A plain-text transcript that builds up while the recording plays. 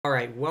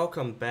Alright,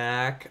 welcome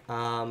back.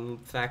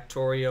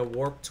 Factorio,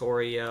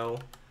 Warptorio.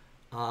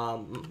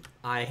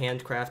 I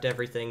handcraft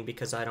everything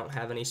because I don't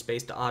have any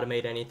space to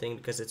automate anything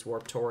because it's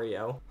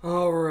Warptorio.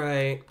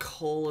 Alright,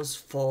 coal is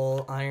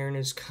full, iron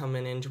is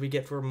coming in. Do we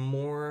go for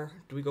more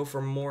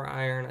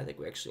iron? I think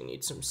we actually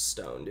need some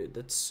stone, dude.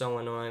 That's so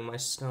annoying. My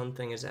stone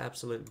thing is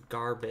absolute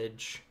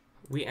garbage.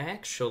 We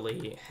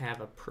actually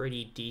have a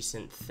pretty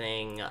decent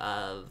thing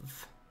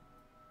of,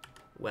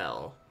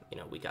 well, you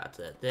know, we got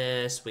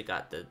we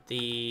got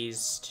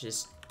these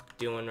just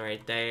doing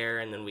right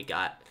there, and then we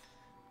got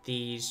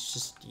these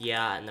just,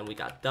 yeah, and then we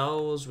got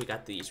those, we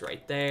got these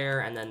right there,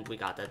 and then we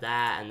got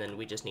that, and then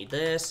we just need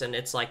this, and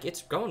it's like,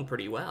 it's going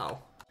pretty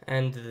well.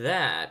 And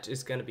that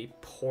is gonna be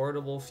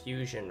portable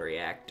fusion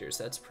reactors.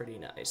 That's pretty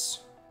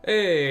nice.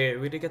 Hey,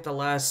 we did get the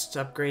last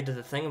upgrade to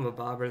the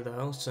thingamabobber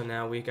though, so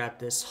now we got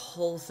this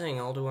whole thing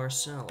all to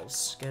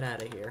ourselves. Get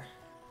out of here.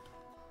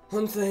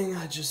 One thing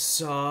I just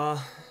saw,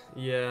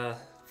 yeah,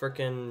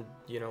 frickin',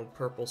 you know,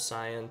 purple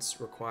science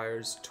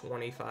requires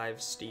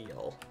 25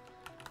 steel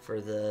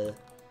for the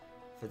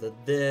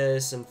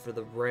this and for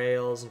the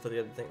rails and for the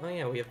other thing. Oh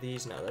yeah, we have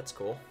these now. That's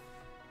cool.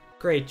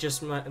 Great,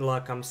 just my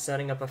luck. I'm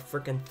setting up a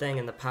frickin' thing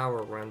and the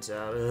power runs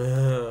out.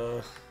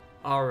 Ugh.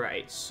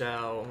 Alright,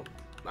 so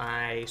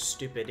my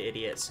stupid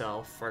idiot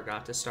self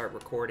forgot to start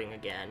recording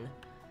again.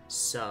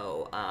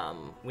 So,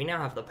 we now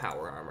have the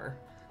power armor.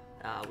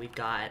 We've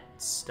got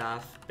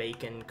stuff,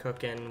 bacon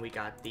cooking, we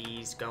got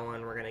these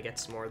going, we're gonna get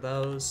some more of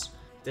those.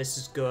 This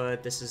is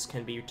good,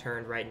 can be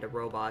turned right into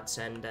robots,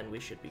 and then we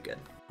should be good.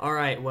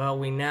 Alright, well,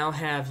 we now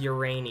have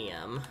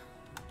uranium.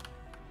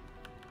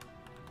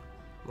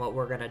 What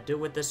we're gonna do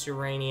with this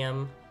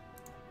uranium,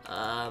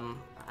 I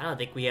don't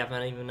think we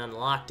haven't even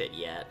unlocked it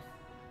yet.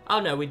 Oh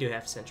no, we do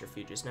have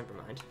centrifuges, never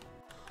mind.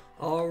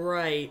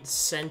 Alright,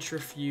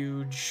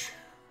 centrifuge.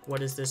 What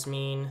does this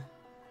mean?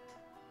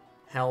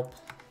 Help.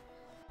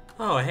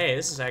 Oh, hey,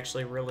 this is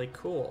actually really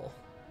cool.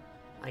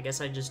 I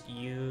guess I just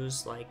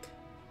use, like,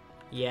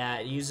 yeah,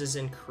 it uses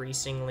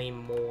increasingly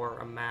more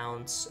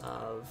amounts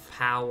of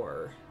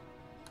power,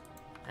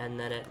 and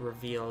then it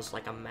reveals,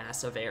 like, a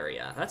massive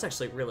area. That's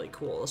actually really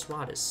cool. This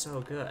mod is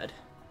so good.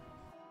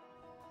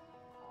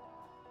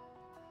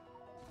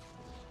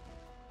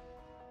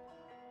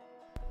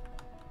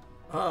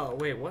 Oh,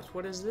 wait,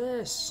 what is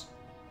this?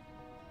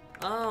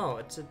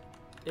 Oh,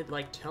 it,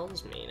 like,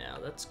 tells me now.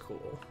 That's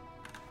cool.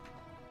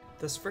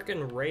 This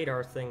frickin'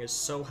 radar thing is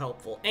so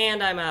helpful,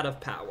 and I'm out of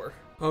power.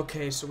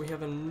 Okay, so we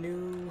have a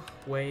new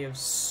way of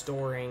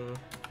storing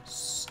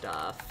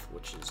stuff,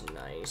 which is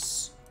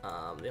nice.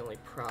 The only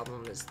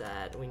problem is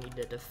that we need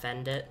to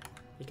defend it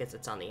because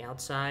it's on the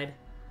outside.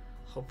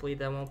 Hopefully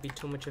that won't be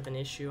too much of an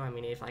issue. I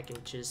mean, if I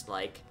can just,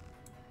 like,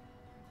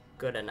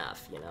 good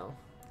enough, you know?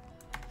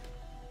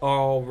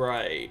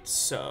 Alright,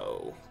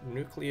 so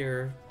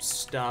nuclear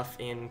stuff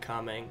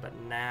incoming, but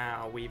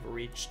now we've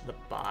reached the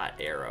bot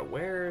era.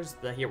 Where's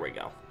the, here we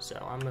go. So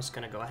I'm just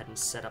gonna go ahead and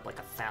set up like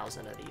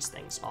 1,000 of these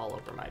things all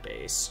over my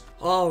base.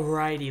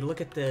 Alrighty, look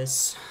at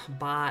this.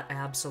 Bot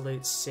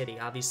absolute city.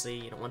 Obviously,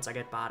 you know, once I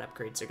get bot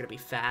upgrades, they're gonna be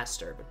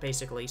faster, but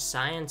basically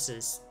science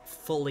is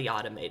fully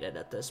automated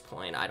at this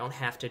point. I don't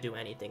have to do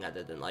anything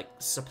other than like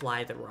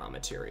supply the raw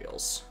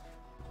materials.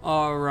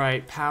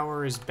 Alright,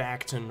 power is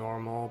back to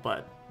normal,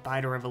 but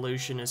Beta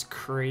Revolution is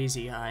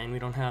crazy high, and we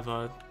don't have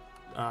an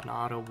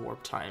auto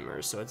warp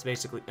timer, so it's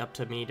basically up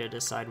to me to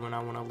decide when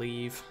I want to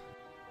leave.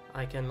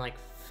 I can, like,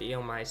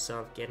 feel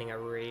myself getting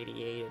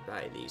irradiated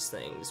by these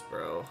things,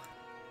 bro.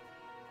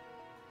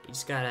 You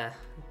just gotta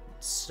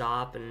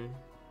stop and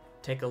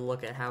take a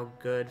look at how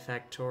good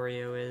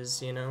Factorio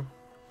is, you know?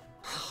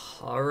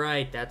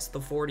 Alright, that's the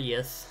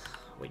 40th.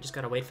 We just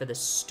gotta wait for this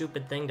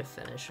stupid thing to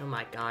finish. Oh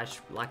my gosh,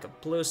 lack of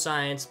blue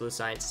science. Blue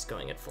science is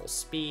going at full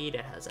speed.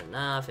 It has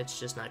enough. It's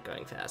just not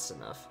going fast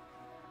enough.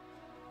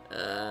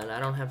 And I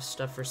don't have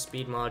stuff for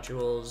speed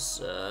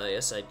modules.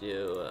 Yes, I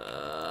do.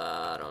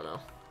 I don't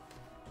know.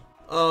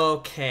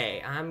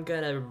 Okay, I'm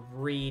gonna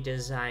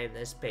redesign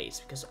this base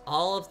because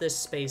all of this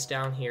space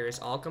down here is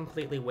all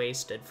completely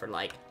wasted for,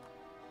 like,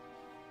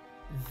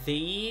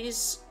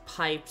 these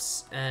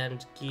pipes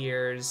and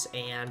gears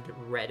and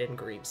red and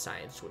green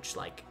science, which,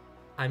 like,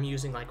 I'm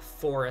using like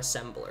 4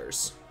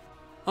 assemblers.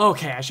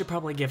 Okay, I should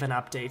probably give an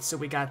update. So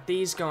we got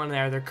these going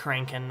there, they're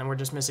cranking, and we're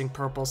just missing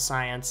purple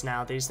science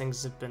now. These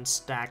things have been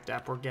stacked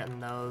up, we're getting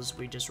those.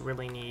 We just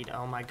really need,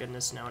 oh my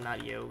goodness, no,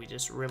 not you. We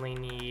just really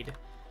need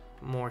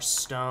more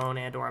stone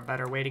and or a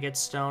better way to get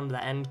stone.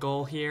 The end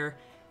goal here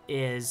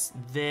is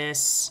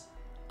this,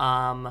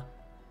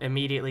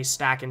 immediately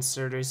stack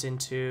inserters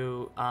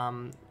into,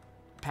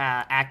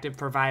 active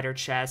provider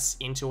chests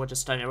into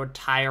just an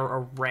entire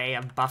array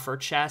of buffer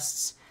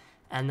chests,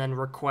 and then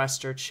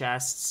requester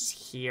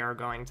chests here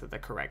going to the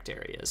correct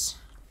areas.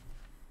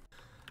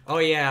 Oh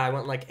yeah, I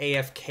went like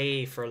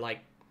AFK for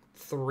like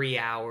 3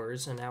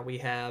 hours, and now we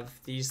have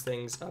these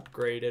things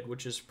upgraded,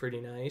 which is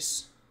pretty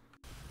nice.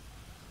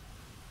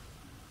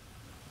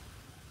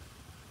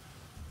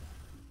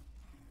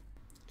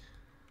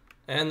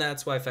 And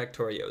that's why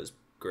Factorio is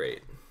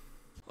great.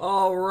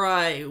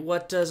 Alright,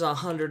 what does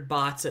 100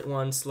 bots at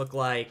once look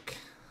like?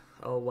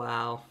 Oh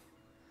wow.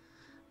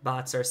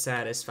 Bots are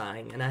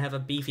satisfying, and I have a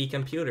beefy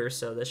computer,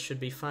 so this should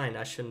be fine.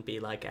 I shouldn't be,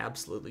 like,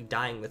 absolutely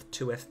dying with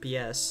 2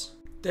 FPS.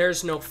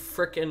 There's no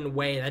frickin'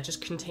 way. That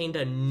just contained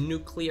a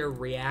nuclear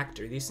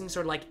reactor. These things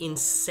are, like,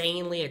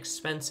 insanely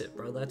expensive,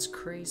 bro. That's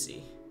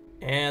crazy.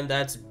 And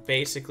that's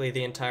basically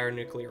the entire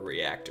nuclear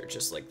reactor,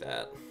 just like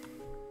that.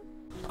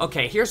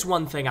 Okay, here's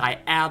one thing I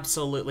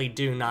absolutely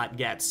do not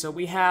get. So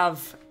we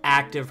have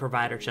active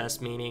provider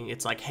chests, meaning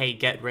it's like, hey,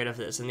 get rid of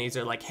this. And these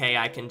are like, hey,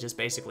 I can just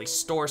basically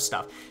store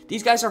stuff.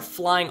 These guys are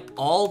flying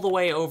all the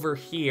way over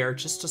here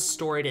just to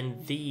store it in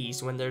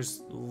these when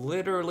there's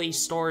literally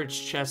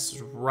storage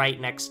chests right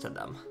next to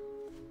them.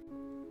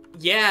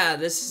 Yeah,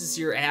 this is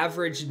your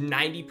average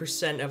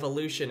 90%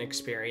 evolution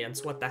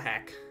experience. What the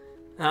heck?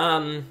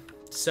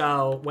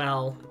 So,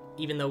 well,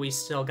 even though we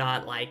still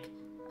got, like,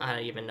 I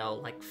don't even know,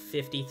 like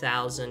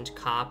 50,000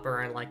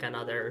 copper and like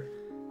another,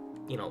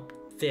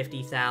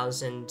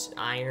 50,000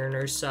 iron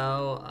or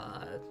so,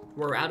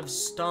 we're out of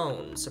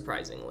stone,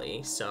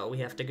 surprisingly, so we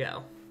have to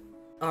go.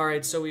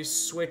 Alright, so we've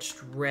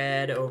switched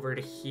red over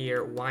to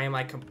here. Why am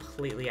I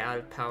completely out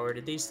of power?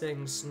 Did these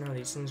things... No,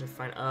 these things are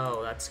fine.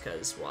 Oh, that's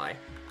because why.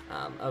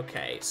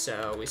 Okay,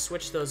 so we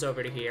switched those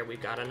over to here.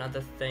 We've got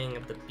another thing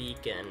of the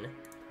beacon,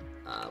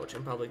 which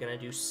I'm probably gonna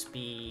do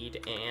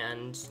speed,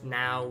 and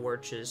now we're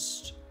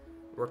just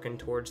working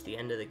towards the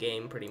end of the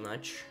game, pretty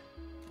much.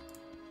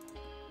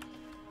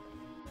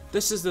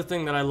 This is the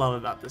thing that I love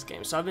about this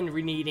game. So I've been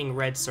needing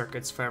red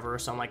circuits forever,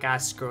 so I'm like,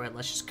 screw it,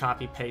 let's just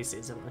copy paste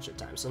these a bunch of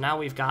times. So now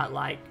we've got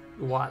like,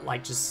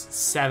 just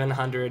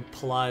 700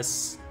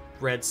 plus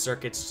red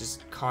circuits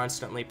just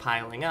constantly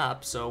piling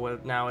up. So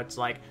now it's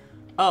like,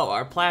 oh,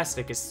 our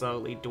plastic is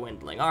slowly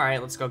dwindling. All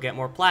right, let's go get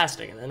more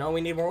plastic. And then, oh,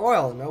 we need more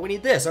oil. No, we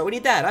need this. Oh, we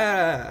need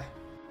that.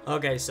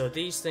 Okay, so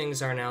these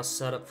things are now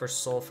set up for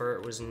sulfur.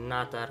 It was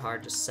not that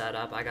hard to set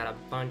up. I got a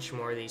bunch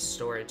more of these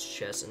storage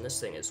chests, and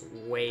this thing is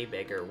way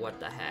bigger. What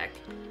the heck?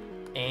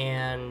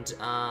 And,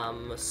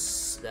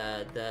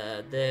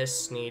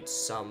 this needs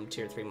some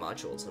tier 3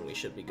 modules, and we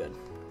should be good.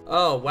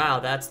 Oh, wow,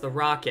 that's the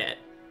rocket.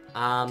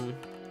 I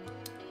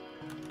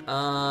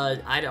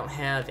don't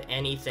have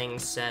anything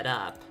set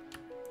up.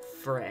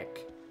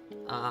 Frick.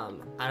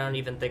 I don't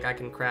even think I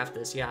can craft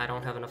this. Yeah, I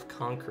don't have enough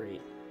concrete.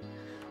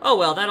 Oh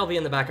well, that'll be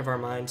in the back of our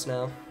minds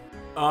now.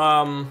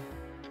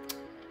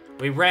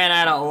 We ran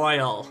out of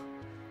oil,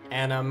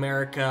 and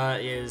America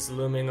is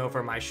looming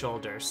over my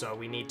shoulder, so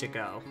we need to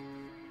go.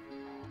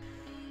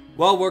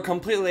 Well, we're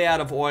completely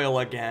out of oil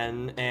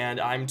again, and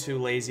I'm too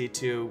lazy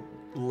to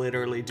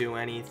literally do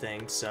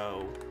anything,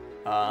 so,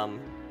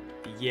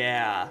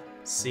 yeah,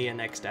 see you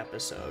next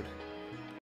episode.